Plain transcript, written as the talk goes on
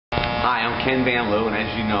Hi, I'm Ken Van Loo, and as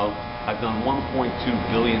you know, I've done $1.2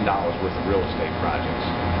 billion worth of real estate projects.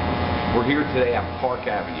 We're here today at Park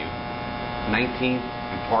Avenue, 19th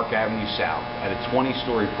and Park Avenue South, at a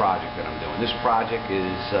 20-story project that I'm doing. This project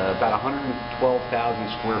is about 112,000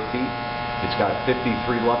 square feet. It's got 53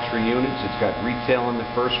 luxury units. It's got retail on the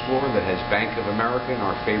first floor that has Bank of America and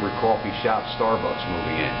our favorite coffee shop, Starbucks,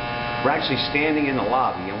 moving in. We're actually standing in the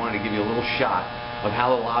lobby. I wanted to give you a little shot of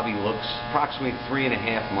how the lobby looks approximately 3.5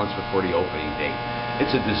 months before the opening date.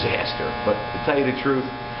 It's a disaster, but to tell you the truth,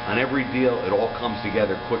 on every deal it all comes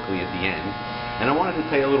together quickly at the end. And I wanted to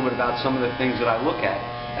tell you a little bit about some of the things that I look at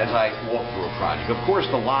as I walk through a project. Of course,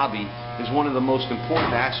 the lobby is one of the most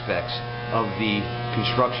important aspects of the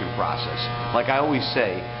construction process. Like I always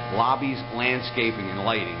say, lobbies, landscaping, and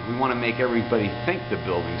lighting. We want to make everybody think the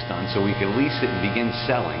building's done so we can lease it and begin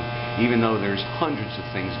selling, even though there's hundreds of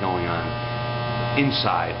things going on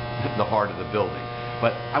inside the heart of the building.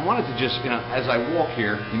 But I wanted to just, as I walk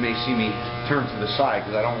here, you may see me turn to the side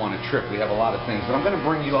because I don't want to trip. We have a lot of things. But I'm going to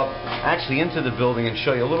bring you up actually into the building and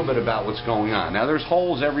show you a little bit about what's going on. Now, there's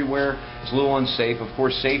holes everywhere. It's a little unsafe. Of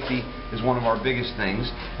course, safety is one of our biggest things.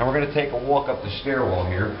 And we're going to take a walk up the stairwell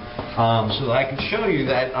here so that I can show you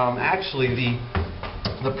that actually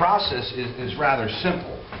the process is rather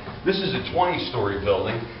simple. This is a 20-story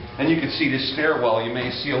building. And you can see this stairwell, you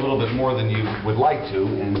may see a little bit more than you would like to,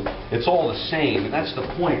 and it's all the same, and that's the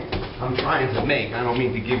point I'm trying to make. I don't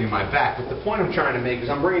mean to give you my back, but the point I'm trying to make is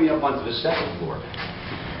I'm bringing you up onto the second floor.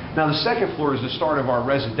 Now, the second floor is the start of our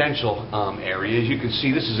residential area. As you can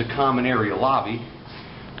see, this is a common area lobby.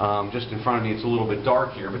 Just in front of me, it's a little bit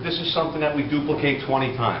dark here, but this is something that we duplicate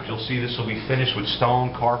 20 times. You'll see this will be finished with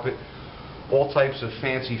stone, carpet, all types of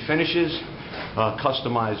fancy finishes,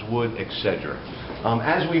 customized wood, etc.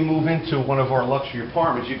 As we move into one of our luxury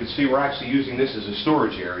apartments, you can see we're actually using this as a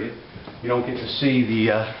storage area. You don't get to see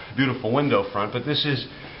the beautiful window front, but this is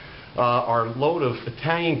our load of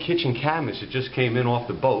Italian kitchen cabinets that just came in off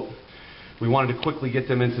the boat. We wanted to quickly get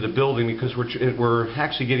them into the building because we're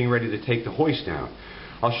actually getting ready to take the hoist down.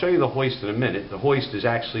 I'll show you the hoist in a minute. The hoist is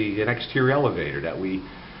actually an exterior elevator that we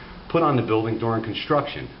put on the building during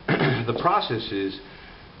construction. The process is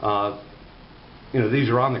these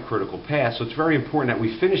are on the critical path, so it's very important that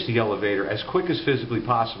we finish the elevator as quick as physically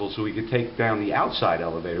possible so we can take down the outside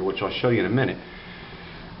elevator, which I'll show you in a minute,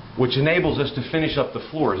 which enables us to finish up the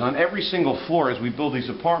floors. On every single floor, as we build these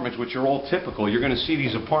apartments, which are all typical, you're going to see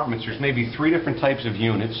these apartments, there's maybe 3 different types of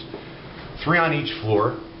units, 3 on each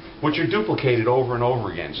floor, which are duplicated over and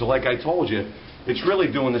over again. So like I told you, it's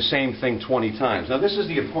really doing the same thing 20 times. Now, this is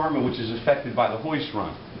the apartment which is affected by the hoist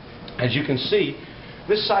run. As you can see,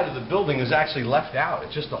 this side of the building is actually left out.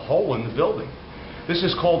 It's just a hole in the building. This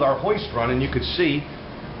is called our hoist run, and you can see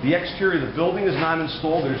the exterior of the building is not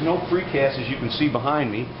installed. There's no precast, as you can see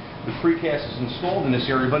behind me. The precast is installed in this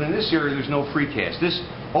area, but in this area there's no precast. This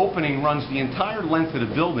opening runs the entire length of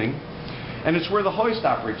the building, and it's where the hoist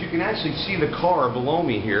operates. You can actually see the car below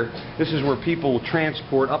me here. This is where people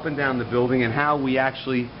transport up and down the building and how we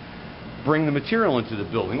actually bring the material into the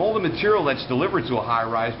building. All the material that's delivered to a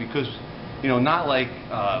high-rise, because not like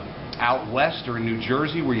out west or in New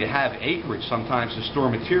Jersey where you have acreage sometimes to store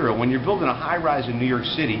material. When you're building a high-rise in New York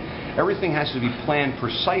City, everything has to be planned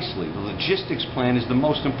precisely. The logistics plan is the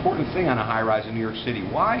most important thing on a high-rise in New York City.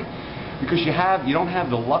 Why? Because you don't have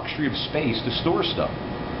the luxury of space to store stuff.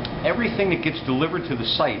 Everything that gets delivered to the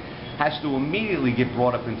site has to immediately get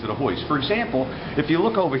brought up into the hoist. For example, if you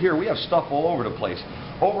look over here, we have stuff all over the place.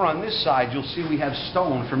 Over on this side, you'll see we have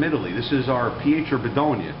stone from Italy. This is our Pietra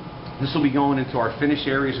Bedonia. This will be going into our finished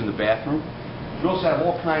areas in the bathroom. We also have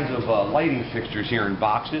all kinds of lighting fixtures here in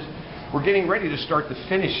boxes. We're getting ready to start the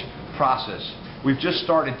finish process. We've just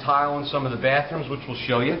started tiling some of the bathrooms, which we'll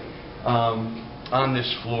show you on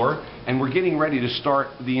this floor. And we're getting ready to start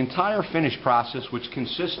the entire finish process, which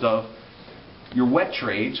consists of your wet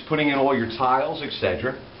trades, putting in all your tiles,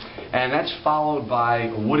 etc. And that's followed by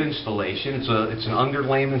a wood installation. It's an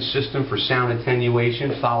underlayment system for sound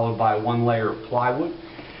attenuation, followed by 1 layer of plywood.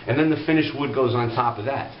 And then the finished wood goes on top of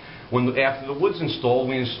that. After the wood's installed,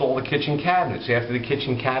 we install the kitchen cabinets. After the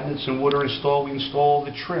kitchen cabinets and wood are installed, we install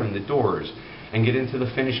the trim, the doors, and get into the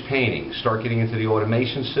finished painting. Start getting into the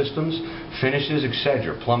automation systems, finishes,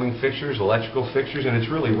 etc. Plumbing fixtures, electrical fixtures, and it's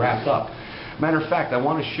really wrapped up. Matter of fact, I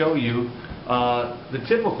want to show you the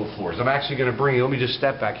typical floors. I'm actually going to bring you, let me just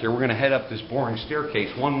step back here. We're going to head up this boring staircase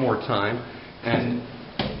one more time, and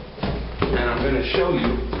I'm going to show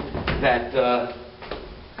you that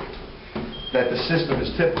the system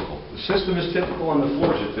is typical. The system is typical and the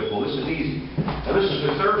floors are typical. This is easy. Now this is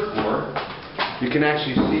the 3rd floor. You can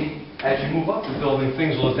actually see as you move up the building,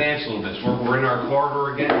 things will advance a little bit. So we're in our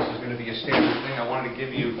corridor again. This is going to be a standard thing. I wanted to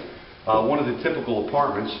give you one of the typical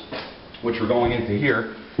apartments, which we're going into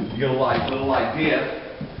here. You get a little idea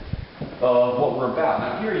of what we're about.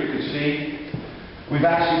 Now here you can see we've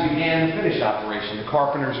actually began the finish operation. The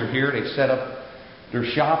carpenters are here. They've set up their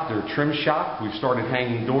shop, their trim shop. We've started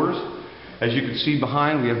hanging doors. As you can see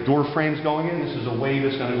behind, we have door frames going in. This is a wave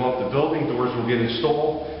that's going to go up the building. Doors will get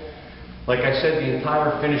installed. Like I said, the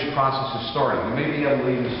entire finish process is starting. You may be able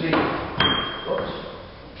to even see. Oops.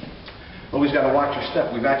 Always got to watch your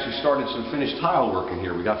step. We've actually started some finished tile work in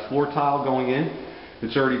here. We got floor tile going in.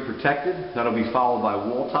 It's already protected. That'll be followed by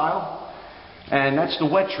wall tile. And that's the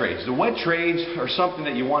wet trades. The wet trades are something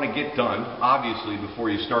that you want to get done, obviously, before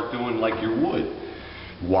you start doing like your wood.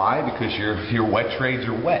 Why? Because your wet trades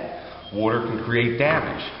are wet. Water can create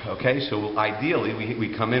damage. Okay, so ideally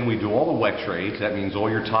we come in, we do all the wet trades. That means all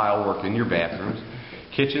your tile work in your bathrooms,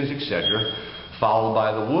 kitchens, etc. Followed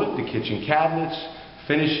by the wood, the kitchen cabinets,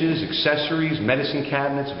 finishes, accessories, medicine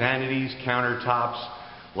cabinets, vanities, countertops,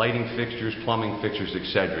 lighting fixtures, plumbing fixtures,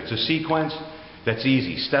 etc. It's a sequence that's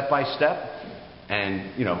easy, step by step,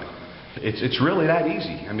 and you know, it's really that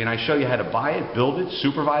easy. I mean, I show you how to buy it, build it,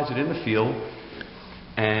 supervise it in the field,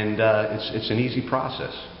 and it's an easy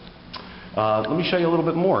process. Let me show you a little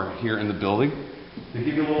bit more here in the building to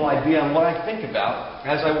give you a little idea on what I think about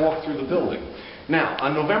as I walk through the building. Now,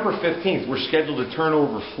 on November 15th, we're scheduled to turn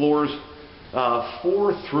over floors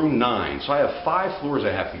 4 through 9. So I have 5 floors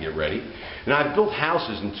I have to get ready. And I've built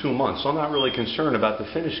houses in 2 months, so I'm not really concerned about the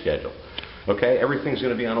finish schedule. Okay, everything's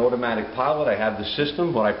going to be on automatic pilot. I have the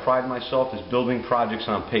system. What I pride myself is building projects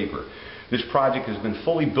on paper. This project has been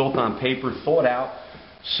fully built on paper, thought out,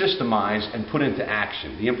 systemized, and put into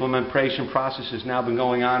action. The implementation process has now been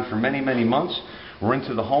going on for many, many months. We're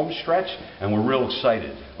into the home stretch, and we're real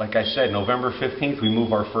excited. Like I said, November 15th, we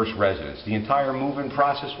move our first residents. The entire move-in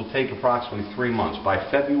process will take approximately 3 months. By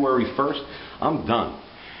February 1st, I'm done.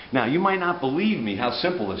 Now, you might not believe me how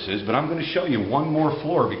simple this is, but I'm going to show you one more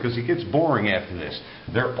floor because it gets boring after this.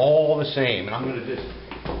 They're all the same, and I'm going to just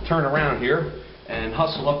turn around here and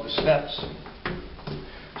hustle up the steps.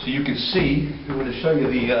 So you can see, I'm going to show you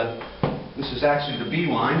this is actually the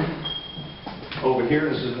B-line. Over here,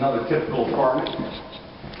 this is another typical apartment.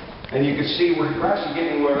 And you can see we're actually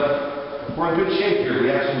getting, we're in good shape here. We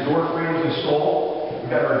have some door frames installed. We've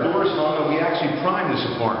got our doors hung, and we actually primed this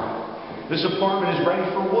apartment. This apartment is ready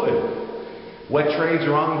for wood. Wet trades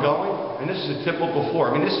are ongoing, and this is a typical floor.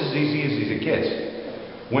 I mean, this is as easy as it gets.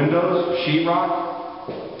 Windows, sheetrock.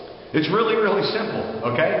 It's really, really simple,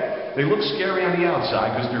 okay? They look scary on the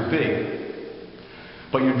outside because they're big,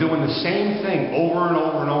 but you're doing the same thing over and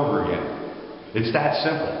over and over again. It's that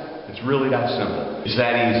simple. It's really that simple. It's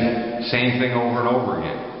that easy. Same thing over and over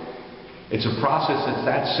again. It's a process that's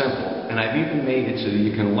that simple, and I've even made it so that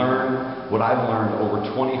you can learn what I've learned over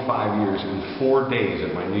 25 years in 4 days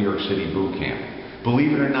at my New York City boot camp.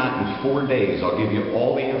 Believe it or not, in 4 days, I'll give you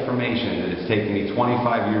all the information that it's taken me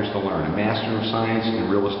 25 years to learn. A Master of Science in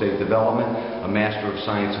Real Estate Development, a Master of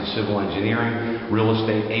Science in Civil Engineering, Real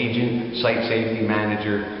Estate Agent, Site Safety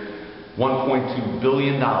Manager, $1.2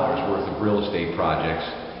 billion worth of real estate projects,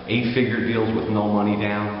 8-figure deals with no money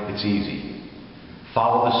down. It's easy.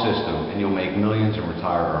 Follow the system and you'll make millions and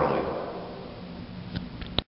retire early.